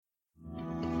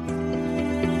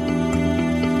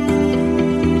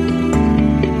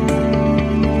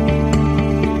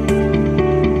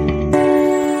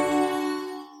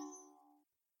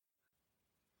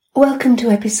Welcome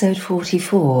to episode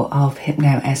 44 of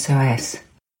Hypno SOS.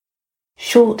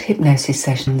 Short hypnosis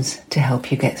sessions to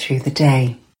help you get through the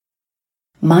day.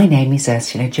 My name is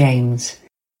Ursula James.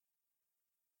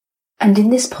 And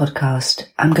in this podcast,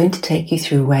 I'm going to take you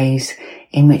through ways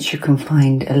in which you can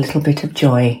find a little bit of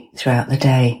joy throughout the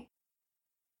day,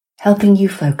 helping you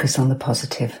focus on the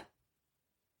positive.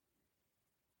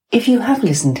 If you have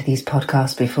listened to these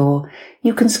podcasts before,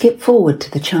 you can skip forward to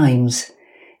the chimes.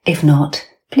 If not,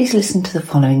 please listen to the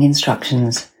following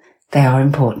instructions. They are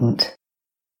important.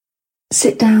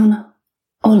 Sit down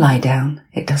or lie down,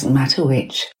 it doesn't matter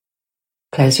which.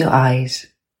 Close your eyes.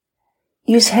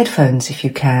 Use headphones if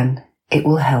you can, it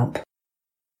will help.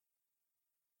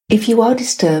 If you are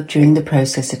disturbed during the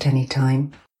process at any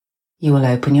time, you will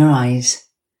open your eyes,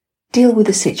 deal with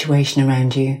the situation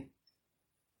around you.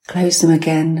 Close them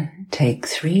again, take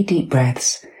 3 deep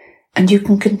breaths, and you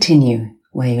can continue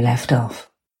where you left off.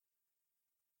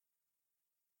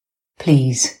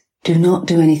 Please do not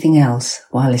do anything else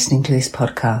while listening to this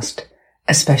podcast,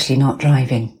 especially not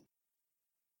driving.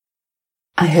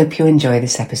 I hope you enjoy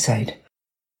this episode.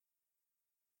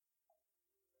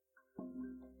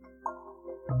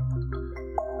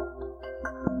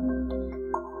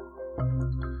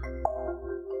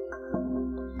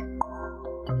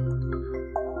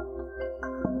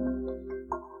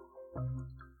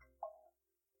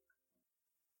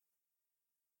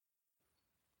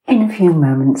 In a few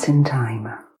moments in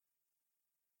time.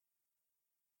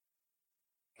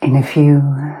 In a few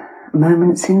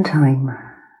moments in time,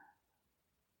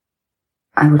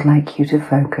 I would like you to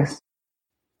focus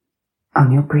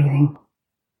on your breathing.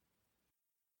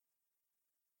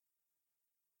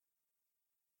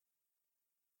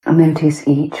 Notice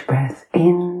each breath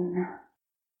in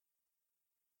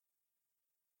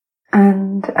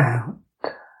and out.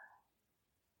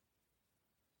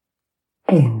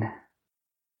 In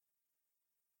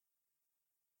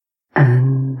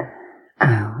and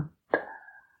out,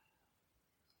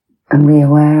 and be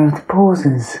aware of the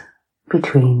pauses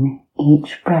between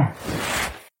each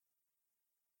breath.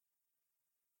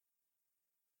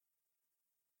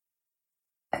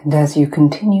 And as you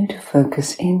continue to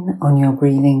focus in on your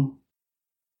breathing,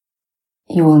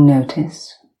 you will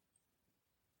notice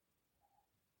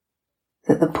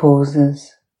that the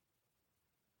pauses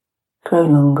grow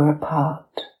longer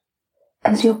apart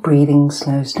as your breathing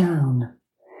slows down,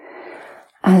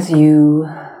 as you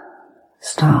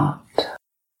start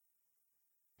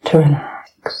to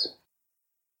relax.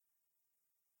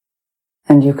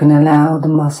 And you can allow the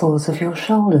muscles of your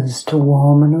shoulders to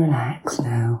warm and relax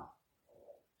now.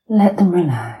 Let them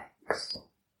relax.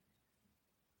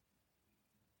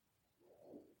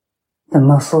 The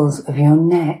muscles of your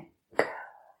neck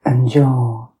and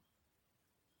jaw,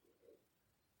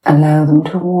 allow them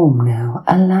to warm now.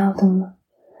 Allow them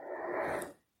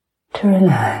to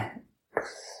relax.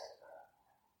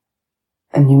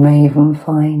 And you may even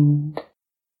find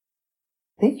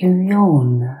that you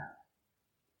yawn.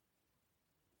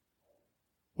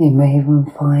 You may even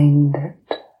find that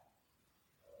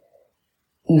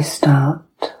you start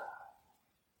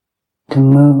to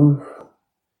move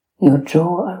your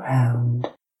jaw around,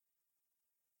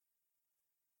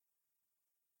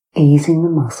 easing the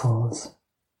muscles,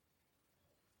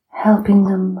 helping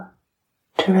them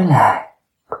to relax.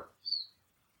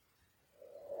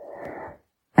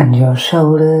 And your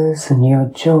shoulders and your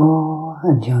jaw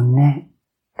and your neck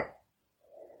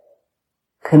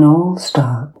can all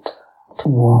start to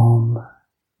warm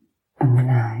and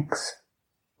relax.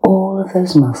 All of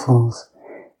those muscles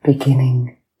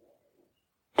beginning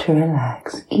to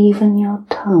relax, even your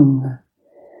tongue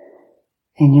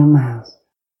in your mouth.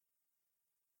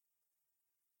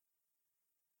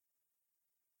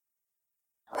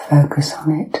 Focus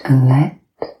on it and let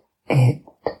it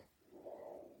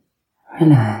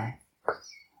relax.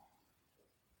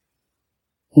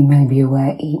 You may be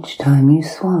aware each time you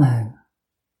swallow,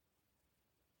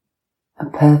 a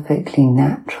perfectly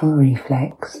natural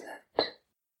reflex that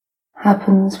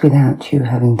happens without you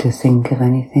having to think of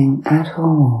anything at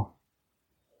all.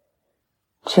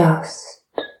 Just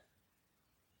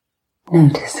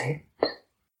notice it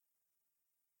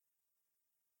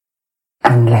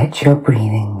and let your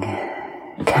breathing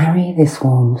carry this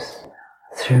warmth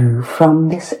through from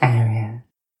this area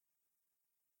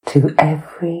to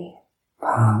every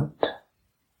part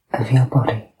of your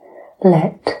body.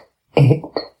 Let it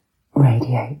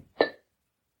radiate.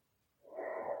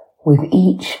 With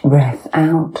each breath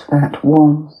out, that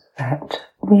warmth, that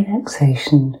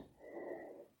relaxation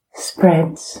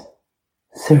spreads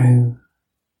through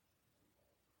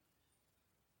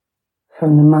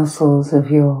from the muscles of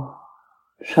your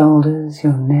shoulders,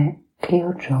 your neck,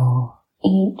 your jaw.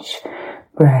 Each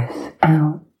breath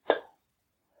out,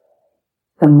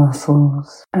 the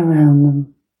muscles around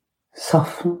them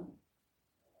soften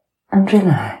and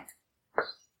relax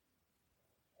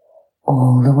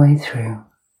all the way through.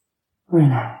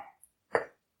 Relax.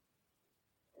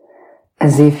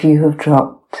 As if you have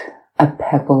dropped a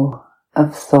pebble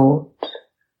of thought,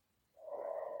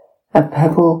 a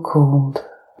pebble called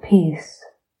peace,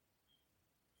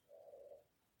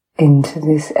 into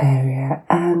this area,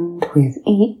 and with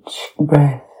each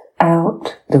breath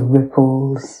out, the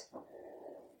ripples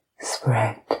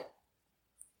spread,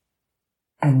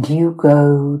 and you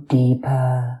go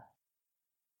deeper,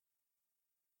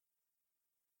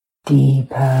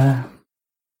 deeper,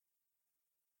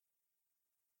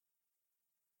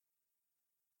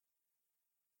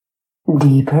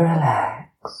 deeper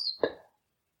relaxed,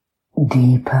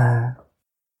 deeper,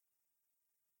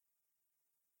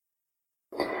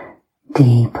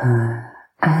 deeper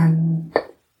and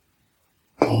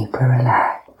deeper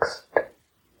relaxed.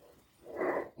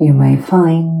 You may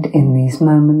find in these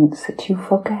moments that you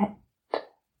forget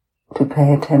to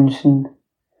pay attention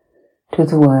to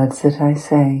the words that I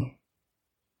say,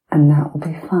 and that will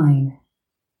be fine.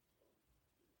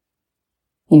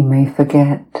 You may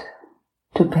forget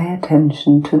to pay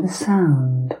attention to the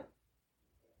sound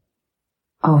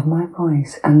of my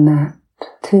voice, and that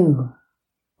too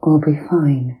will be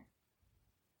fine.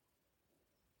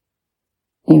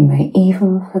 You may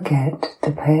even forget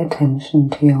to pay attention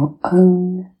to your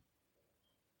own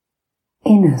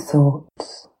inner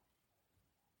thoughts,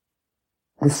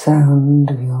 the sound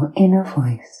of your inner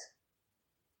voice.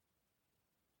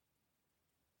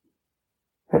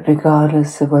 But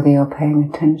regardless of whether you're paying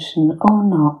attention or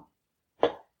not,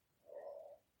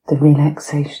 the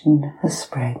relaxation has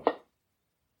spread,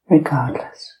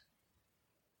 regardless.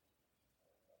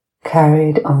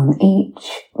 Carried on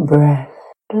each breath,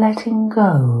 letting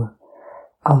go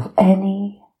of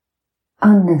any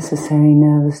unnecessary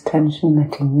nervous tension,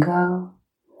 letting go,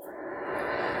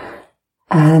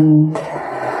 and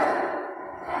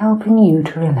helping you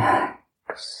to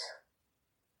relax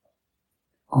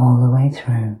all the way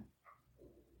through.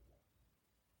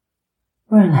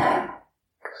 Relax.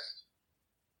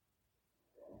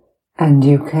 And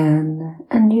you can,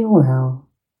 and you will,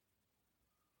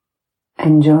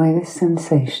 enjoy this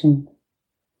sensation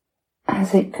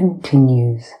as it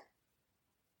continues.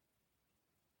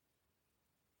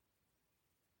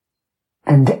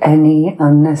 And any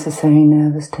unnecessary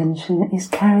nervous tension is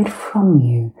carried from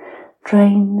you,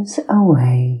 drains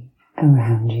away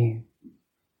around you,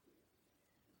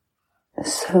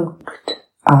 soaked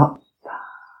up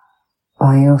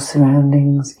by your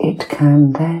surroundings. It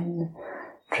can then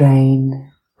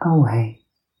drain away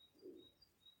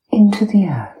into the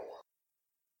earth,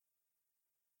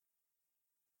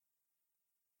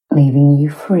 leaving you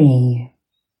free,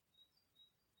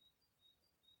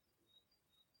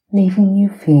 leaving you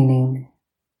feeling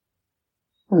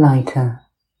lighter,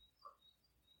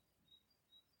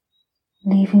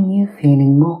 leaving you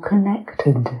feeling more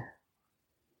connected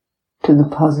to the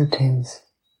positives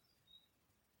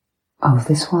of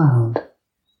this world,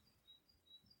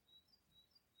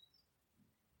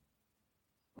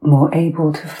 more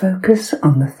able to focus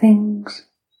on the things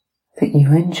that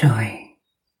you enjoy.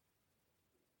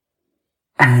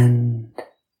 And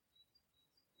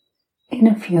in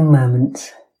a few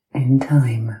moments in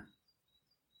time,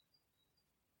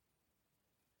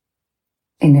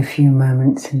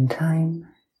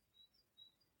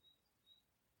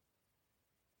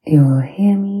 you'll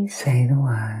hear me say the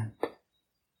word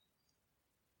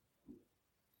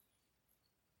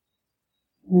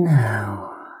now.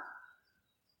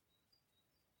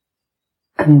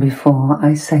 And before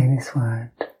I say this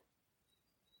word,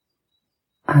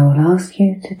 I will ask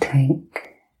you to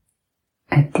take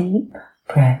a deep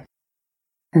breath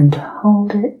and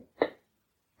hold it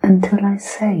until I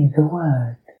say the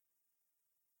word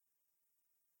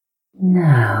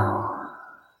now.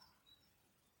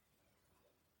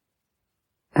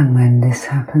 And when this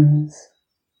happens,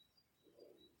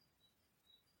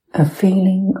 a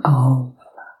feeling of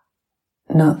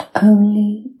not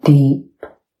only deep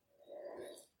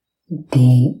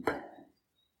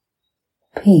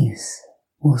peace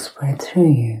will spread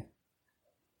through you,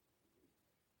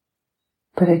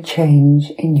 but a change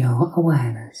in your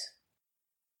awareness,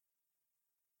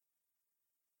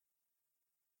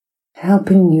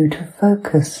 helping you to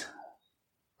focus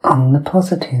on the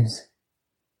positives,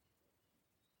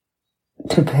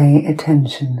 to pay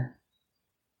attention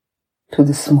to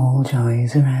the small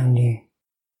joys around you.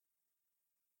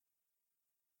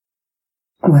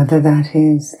 Whether that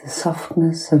is the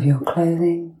softness of your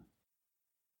clothing,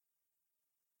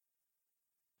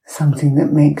 something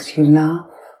that makes you laugh,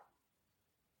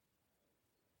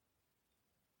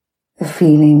 the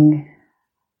feeling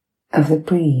of the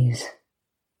breeze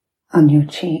on your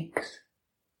cheeks.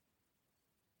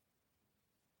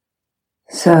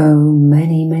 So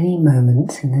many, many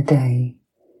moments in the day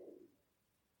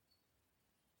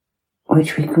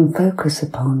which we can focus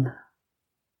upon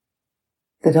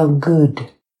that are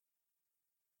good,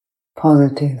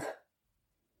 positive,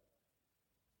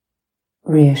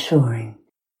 reassuring.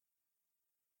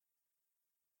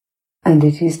 And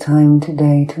it is time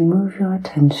today to move your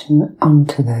attention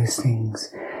onto those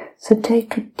things. So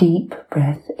take a deep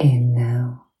breath in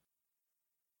now.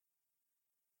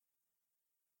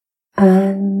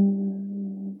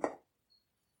 And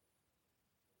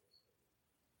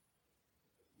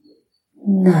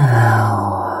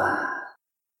now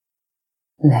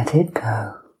let it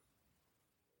go.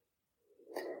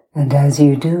 And as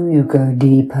you do, you go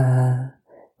deeper,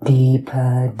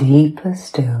 deeper, deeper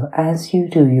still. As you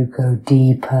do, you go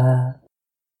deeper,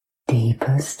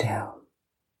 deeper still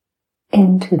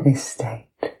into this state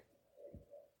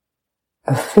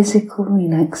of physical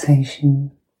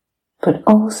relaxation, but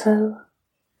also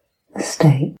the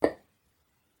state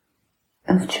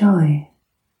of joy,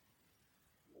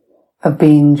 of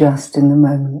being just in the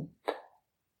moment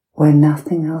where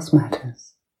nothing else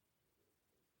matters.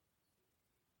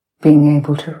 Being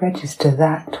able to register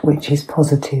that which is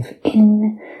positive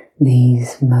in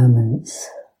these moments.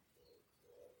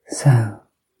 So,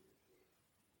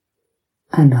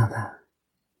 another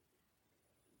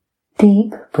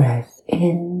deep breath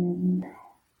in,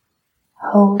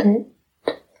 hold it,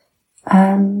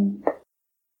 and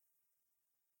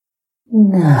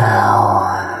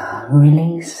now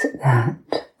release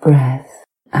that breath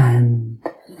and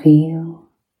feel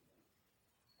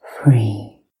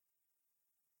free.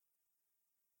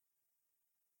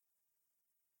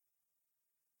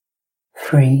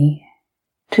 Free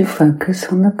to focus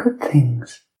on the good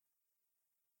things.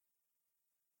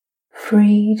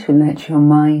 Free to let your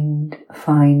mind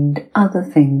find other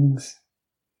things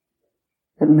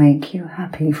that make you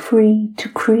happy. Free to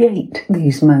create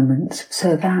these moments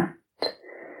so that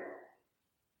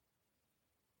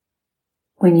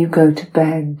when you go to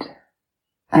bed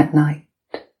at night,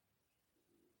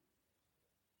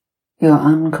 your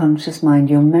unconscious mind,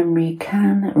 your memory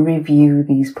can review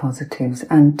these positives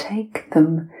and take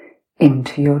them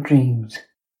into your dreams.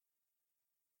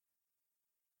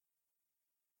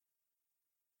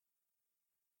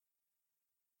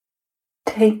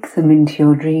 Take them into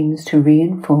your dreams to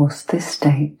reinforce this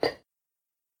state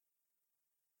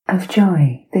of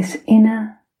joy, this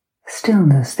inner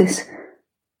stillness, this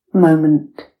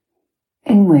moment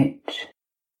in which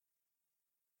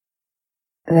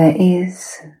there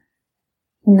is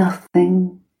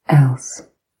nothing else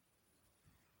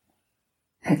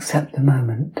except the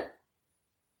moment.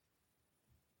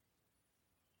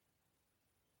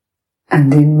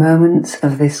 And in moments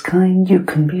of this kind, you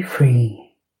can be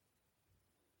free.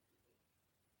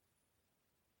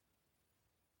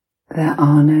 There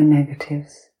are no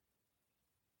negatives.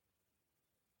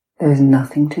 There is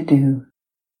nothing to do.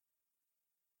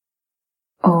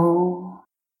 All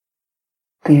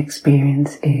the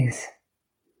experience is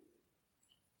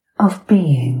of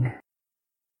being.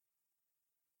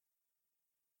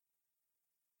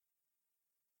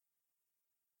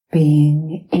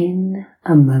 Being in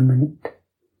a moment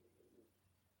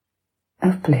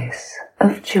of bliss,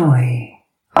 of joy,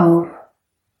 of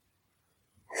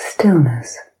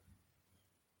stillness.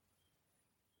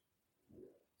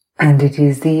 And it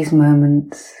is these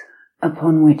moments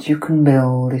upon which you can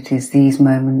build. It is these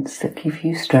moments that give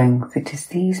you strength. It is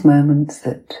these moments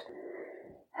that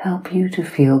help you to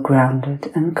feel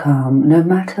grounded and calm no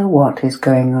matter what is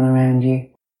going on around you.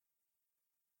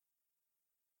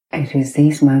 It is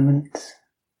these moments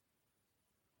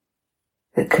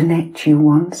that connect you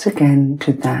once again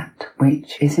to that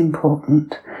which is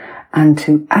important and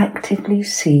to actively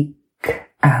seek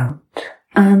out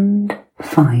and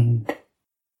find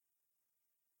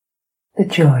the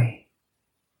joy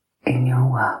in your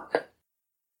world.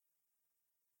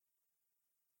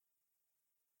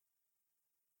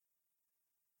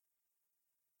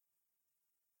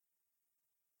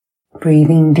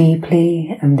 Breathing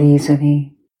deeply and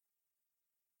easily.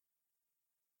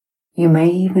 You may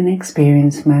even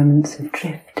experience moments of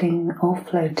drifting or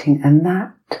floating, and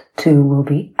that too will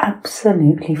be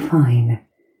absolutely fine.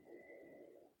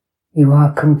 You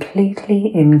are completely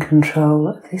in control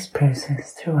of this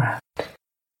process throughout.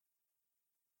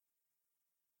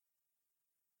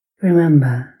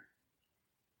 Remember,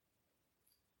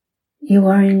 you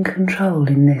are in control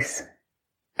in this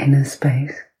inner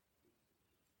space.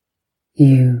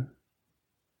 You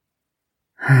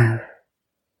have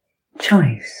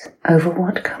choice over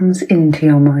what comes into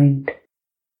your mind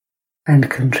and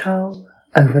control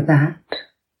over that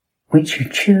which you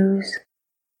choose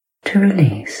to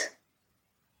release.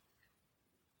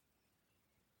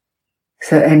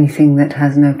 So anything that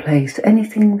has no place,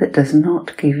 anything that does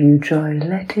not give you joy,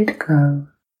 let it go.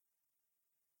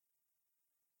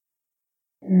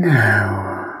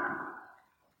 Now.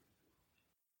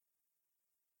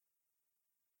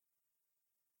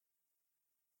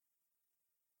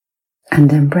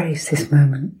 And embrace this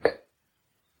moment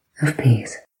of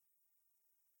peace,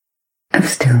 of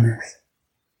stillness,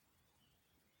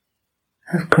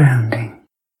 of grounding,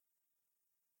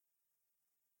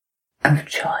 of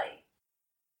joy.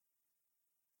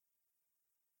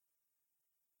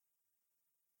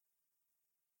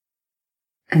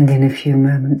 And in a few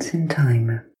moments in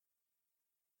time,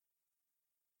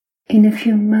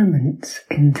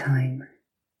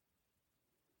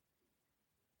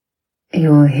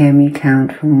 you'll hear me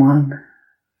count from 1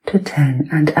 to 10,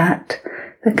 and at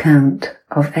the count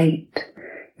of 8,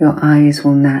 your eyes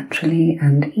will naturally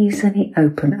and easily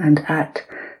open, and at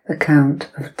the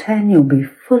count of 10, you'll be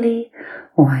fully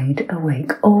wide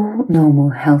awake. All normal,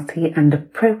 healthy, and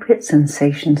appropriate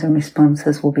sensations and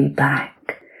responses will be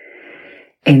back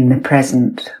in the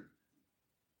present.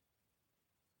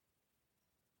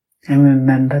 And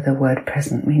remember, the word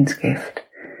present means gift.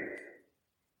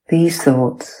 These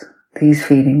thoughts, these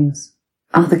feelings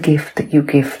are the gift that you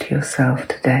give to yourself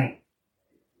today.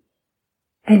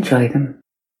 Enjoy them.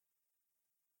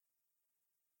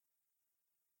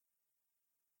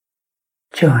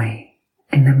 Joy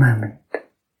in the moment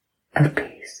of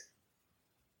peace.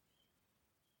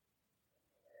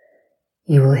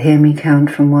 You will hear me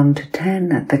count from 1 to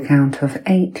 10. At the count of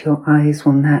 8, your eyes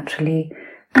will naturally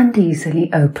and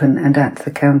easily open, and at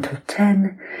the count of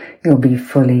 10, you'll be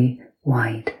fully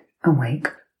wide awake.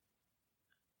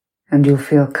 And you'll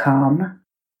feel calm.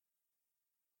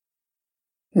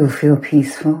 You'll feel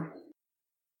peaceful.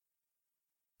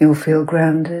 You'll feel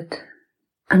grounded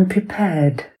and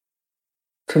prepared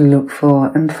to look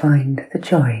for and find the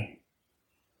joy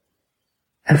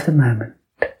of the moment.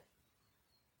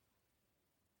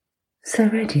 So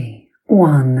ready.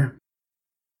 1,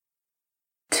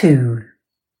 2,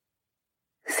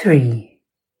 3,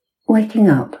 waking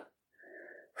up.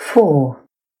 4,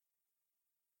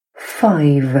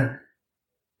 5,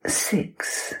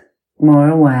 6, more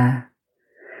aware.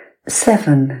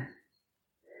 7,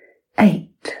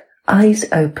 8, eyes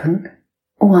open,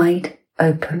 wide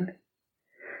open.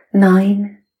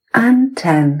 9 and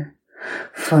 10,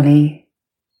 fully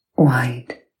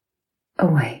wide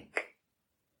awake.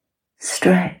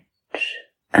 Stretch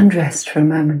and rest for a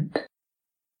moment.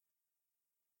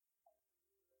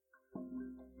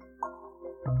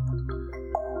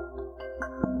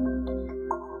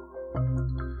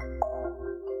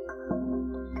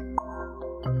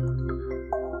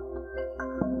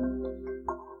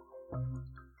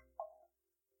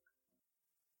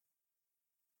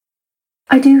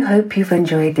 I do hope you've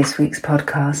enjoyed this week's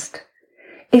podcast.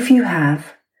 If you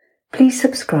have, please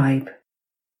subscribe.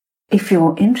 If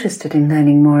you're interested in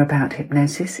learning more about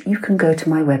hypnosis, you can go to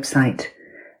my website,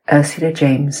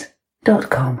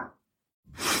 ursulajames.com.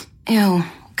 Ew,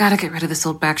 gotta get rid of this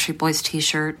old Backstreet Boys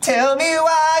t-shirt. Tell me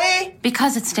why.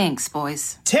 Because it stinks,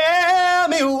 boys. Tell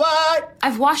me why.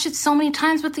 I've washed it so many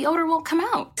times, but the odor won't come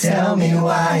out. Tell me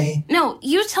why. No,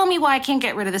 you tell me why I can't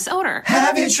get rid of this odor.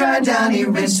 Have you tried Downy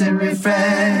Rinse and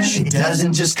Refresh? It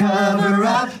doesn't just cover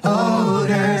up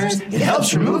odors, it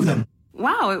helps remove them.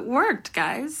 Wow, it worked,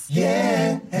 guys.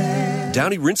 Yeah.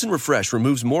 Downy Rinse and Refresh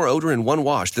removes more odor in one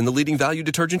wash than the leading value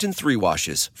detergent in 3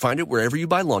 washes. Find it wherever you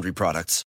buy laundry products.